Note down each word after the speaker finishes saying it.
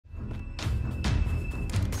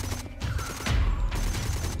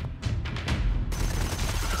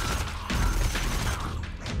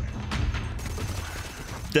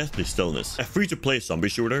Deathly Stillness, a free-to-play zombie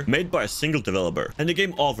shooter made by a single developer, and the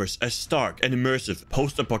game offers a stark and immersive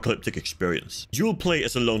post-apocalyptic experience. You will play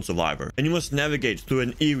as a lone survivor, and you must navigate through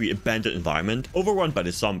an eerie abandoned environment overrun by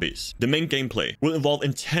the zombies. The main gameplay will involve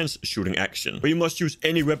intense shooting action, where you must use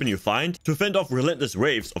any weapon you find to fend off relentless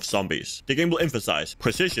waves of zombies. The game will emphasize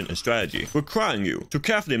precision and strategy, requiring you to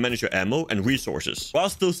carefully manage your ammo and resources while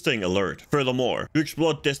still staying alert. Furthermore, you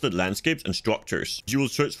explore desolate landscapes and structures. You will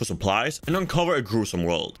search for supplies and uncover a gruesome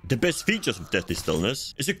world. The best features of Deathly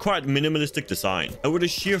Stillness is a quite minimalistic design, and with a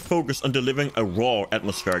sheer focus on delivering a raw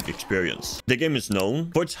atmospheric experience. The game is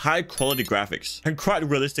known for its high quality graphics and quite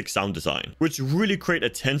realistic sound design, which really create a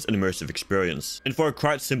tense and immersive experience. And for a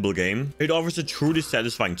quite simple game, it offers a truly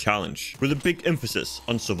satisfying challenge with a big emphasis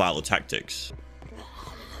on survival tactics.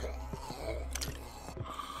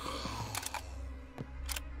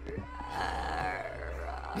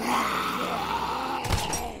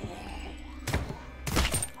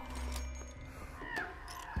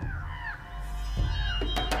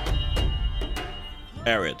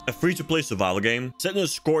 Arid, a free-to-play survival game set in a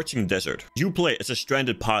scorching desert. You play as a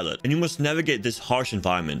stranded pilot, and you must navigate this harsh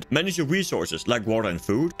environment, manage your resources like water and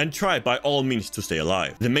food, and try by all means to stay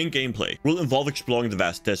alive. The main gameplay will involve exploring the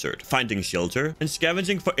vast desert, finding shelter, and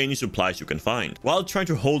scavenging for any supplies you can find, while trying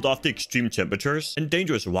to hold off the extreme temperatures and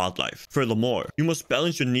dangerous wildlife. Furthermore, you must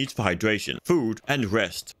balance your needs for hydration, food, and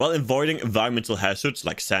rest, while avoiding environmental hazards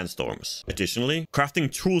like sandstorms. Additionally,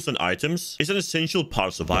 crafting tools and items is an essential part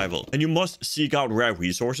of survival, and you must seek out rare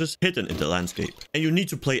resources hidden in the landscape. And you need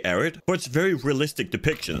to play Arid for its very realistic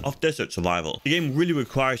depiction of desert survival. The game really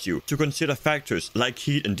requires you to consider factors like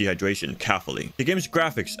heat and dehydration carefully. The game's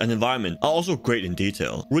graphics and environment are also great in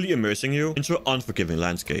detail, really immersing you into an unforgiving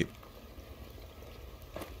landscape.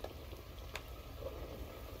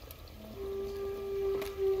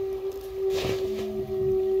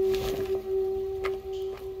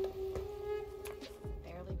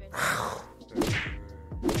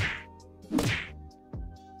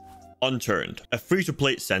 Unturned, a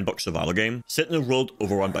free-to-play sandbox survival game set in a world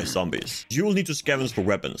overrun by zombies. You will need to scavenge for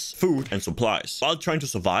weapons, food, and supplies while trying to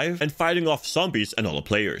survive and fighting off zombies and other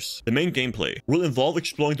players. The main gameplay will involve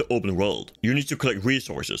exploring the open world. You need to collect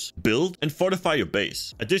resources, build, and fortify your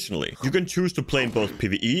base. Additionally, you can choose to play in both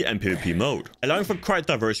PvE and PvP mode, allowing for quite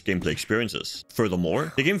diverse gameplay experiences.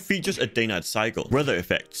 Furthermore, the game features a day-night cycle, weather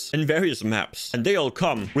effects, and various maps, and they all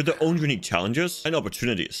come with their own unique challenges and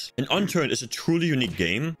opportunities. And Unturned is a truly unique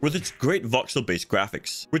game with its great voxel-based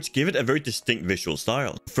graphics, which give it a very distinct visual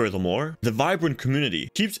style. Furthermore, the vibrant community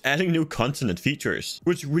keeps adding new content and features,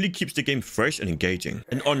 which really keeps the game fresh and engaging.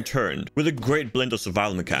 And Unturned, with a great blend of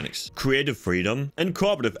survival mechanics, creative freedom, and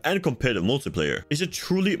cooperative and competitive multiplayer, is a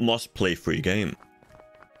truly must-play free game.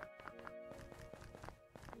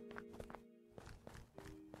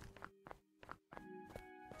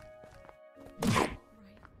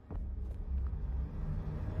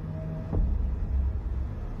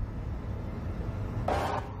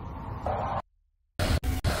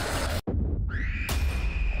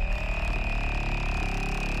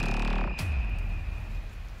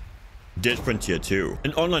 Dead Frontier 2,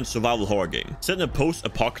 an online survival horror game set in a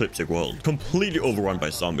post-apocalyptic world, completely overrun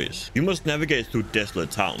by zombies. You must navigate through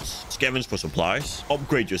desolate towns, scavenge for supplies,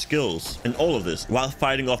 upgrade your skills, and all of this while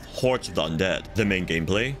fighting off hordes of the undead. The main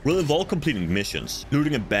gameplay will involve completing missions,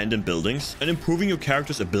 looting abandoned buildings, and improving your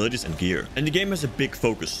character's abilities and gear. And the game has a big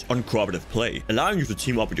focus on cooperative play, allowing you to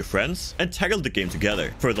team up with your friends and tackle the game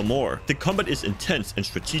together. Furthermore, the combat is intense and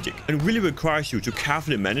strategic, and really requires you to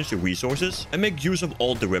carefully manage your resources and make use of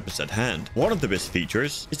all the weapons at hand. One of the best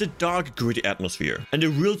features is the dark, gritty atmosphere and the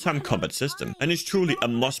real-time combat system, and it's truly a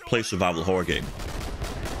must-play survival horror game.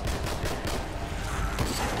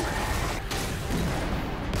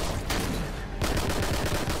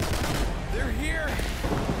 They're here!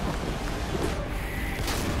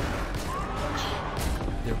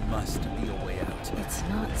 There must be a way out. It's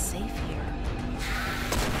not safe here.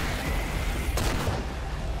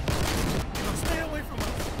 Stay away from us!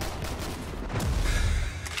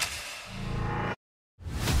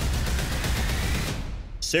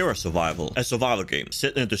 Sarah Survival, a survival game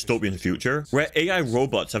set in a dystopian future where AI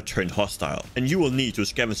robots have turned hostile, and you will need to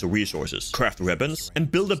scavenge the resources, craft weapons, and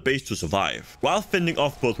build a base to survive, while fending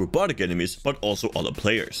off both robotic enemies but also other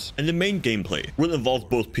players. And the main gameplay will involve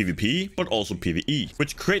both PvP but also PvE,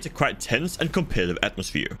 which creates a quite tense and competitive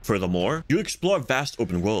atmosphere. Furthermore, you'll explore a vast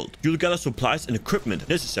open world. You'll gather supplies and equipment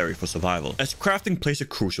necessary for survival, as crafting plays a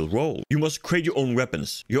crucial role. You must create your own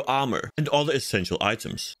weapons, your armor, and other essential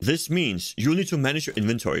items. This means you'll need to manage your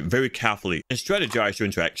inventory inventory very carefully and strategize your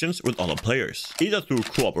interactions with other players, either through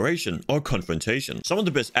cooperation or confrontation. Some of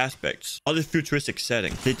the best aspects are the futuristic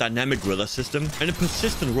setting, the dynamic guerrilla system, and a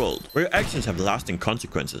persistent world where your actions have lasting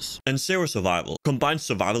consequences. And Zero Survival combines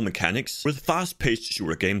survival mechanics with fast-paced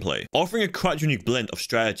shooter gameplay, offering a quite unique blend of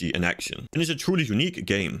strategy and action, and is a truly unique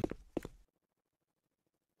game.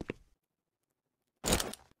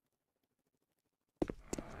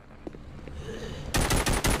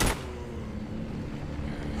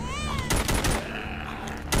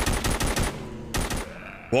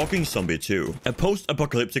 Walking Zombie 2, a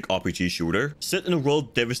post-apocalyptic RPG shooter set in a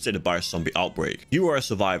world devastated by a zombie outbreak. You are a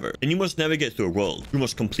survivor, and you must navigate through a world. You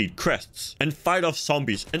must complete quests, and fight off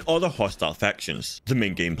zombies and other hostile factions. The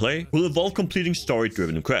main gameplay will involve completing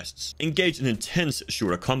story-driven quests, engage in intense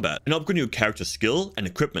shooter combat, and upgrade your character's skill and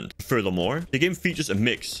equipment. Furthermore, the game features a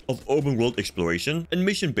mix of open-world exploration and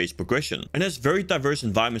mission-based progression, and has very diverse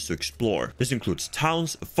environments to explore. This includes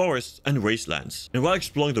towns, forests, and wastelands. And while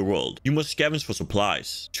exploring the world, you must scavenge for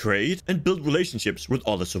supplies, trade, and build relationships with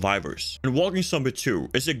other survivors. And Walking Zombie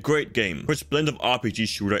 2 is a great game for its blend of RPG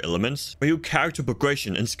shooter elements, where your character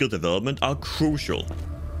progression and skill development are crucial.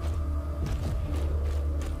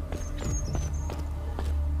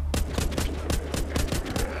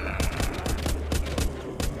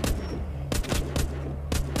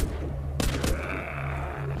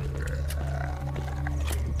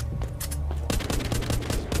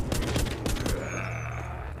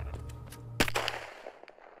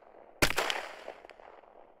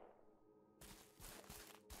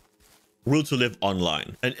 Will to Live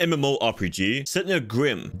Online, an MMORPG set in a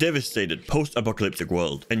grim, devastated, post-apocalyptic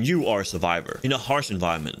world, and you are a survivor in a harsh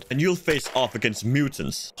environment, and you'll face off against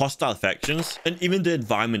mutants, hostile factions, and even the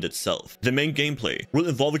environment itself. The main gameplay will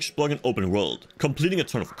involve exploring an open world, completing a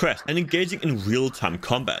ton of quests, and engaging in real-time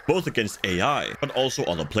combat, both against AI, but also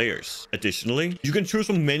other players. Additionally, you can choose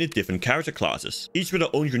from many different character classes, each with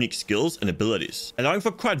their own unique skills and abilities, allowing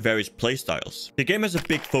for quite various playstyles. The game has a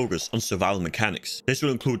big focus on survival mechanics. This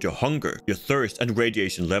will include your hunger, your thirst, and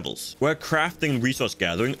radiation levels, where crafting and resource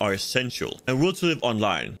gathering are essential. And Will to Live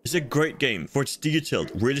Online is a great game for its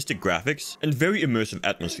detailed, realistic graphics and very immersive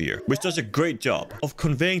atmosphere, which does a great job of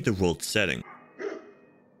conveying the world setting.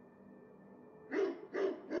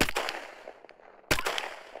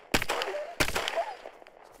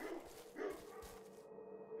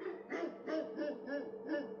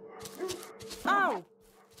 Oh!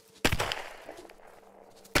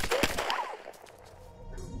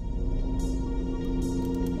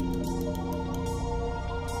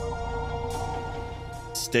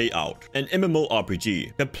 Stay Out, an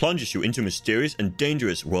MMORPG that plunges you into a mysterious and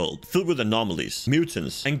dangerous world filled with anomalies,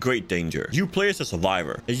 mutants, and great danger. You play as a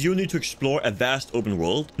survivor, as you need to explore a vast open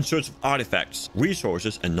world in search of artifacts,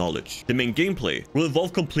 resources, and knowledge. The main gameplay will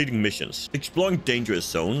involve completing missions, exploring dangerous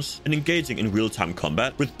zones, and engaging in real-time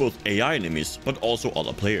combat with both AI enemies but also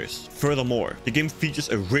other players. Furthermore, the game features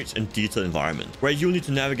a rich and detailed environment where you'll need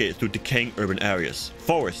to navigate through decaying urban areas,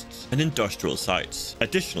 forests, and industrial sites.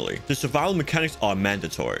 Additionally, the survival mechanics are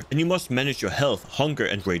mandatory, and you must manage your health, hunger,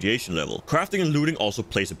 and radiation level. Crafting and looting also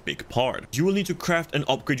plays a big part. You will need to craft and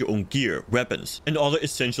upgrade your own gear, weapons, and other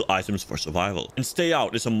essential items for survival. And Stay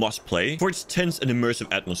Out is a must-play for its tense and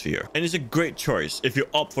immersive atmosphere, and is a great choice if you're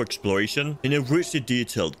up for exploration in a richly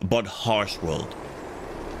detailed but harsh world.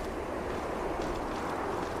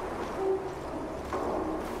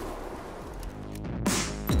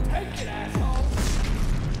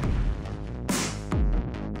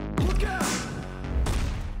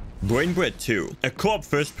 Brainbread 2, a co-op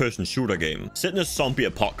first-person shooter game set in a zombie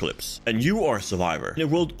apocalypse, and you are a survivor in a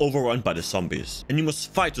world overrun by the zombies, and you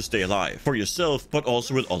must fight to stay alive for yourself but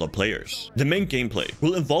also with other players. The main gameplay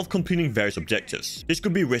will involve completing various objectives. This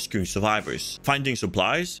could be rescuing survivors, finding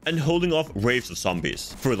supplies, and holding off waves of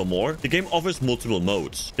zombies. Furthermore, the game offers multiple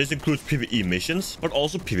modes. This includes PvE missions but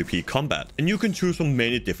also PvP combat, and you can choose from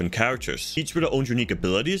many different characters, each with their own unique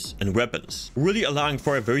abilities and weapons, really allowing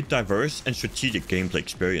for a very diverse and strategic gameplay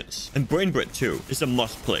experience. And Brainbread 2 is a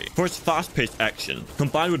must-play for its fast-paced action,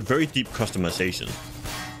 combined with very deep customization.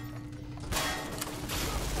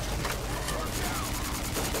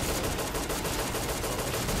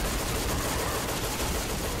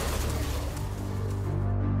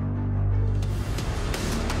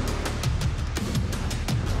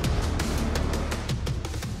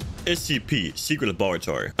 SCP Secret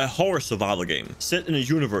Laboratory, a horror survival game set in a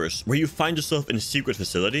universe where you find yourself in a secret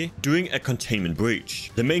facility doing a containment breach.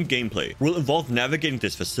 The main gameplay will involve navigating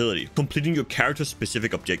this facility, completing your character's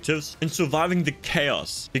specific objectives, and surviving the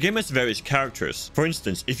chaos. The game has various characters. For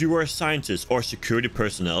instance, if you were a scientist or security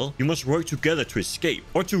personnel, you must work together to escape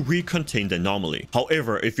or to recontain the anomaly.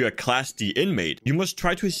 However, if you're a Class D inmate, you must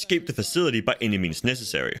try to escape the facility by any means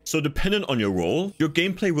necessary. So dependent on your role, your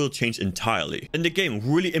gameplay will change entirely. And the game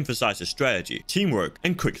really emphasizes strategy, teamwork,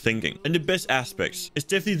 and quick thinking. And the best aspects is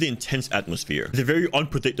definitely the intense atmosphere, the very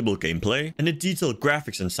unpredictable gameplay, and the detailed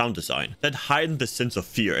graphics and sound design that heighten the sense of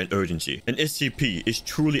fear and urgency. And SCP is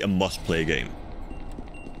truly a must-play game.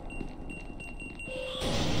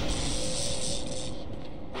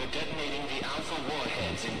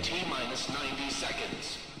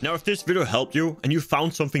 Now, if this video helped you and you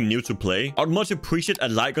found something new to play, I'd much appreciate a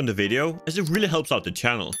like on the video, as it really helps out the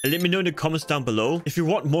channel. And let me know in the comments down below if you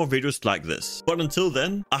want more videos like this. But until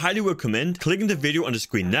then, I highly recommend clicking the video on the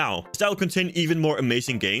screen now, as that will contain even more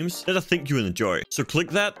amazing games that I think you will enjoy. So click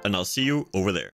that and I'll see you over there.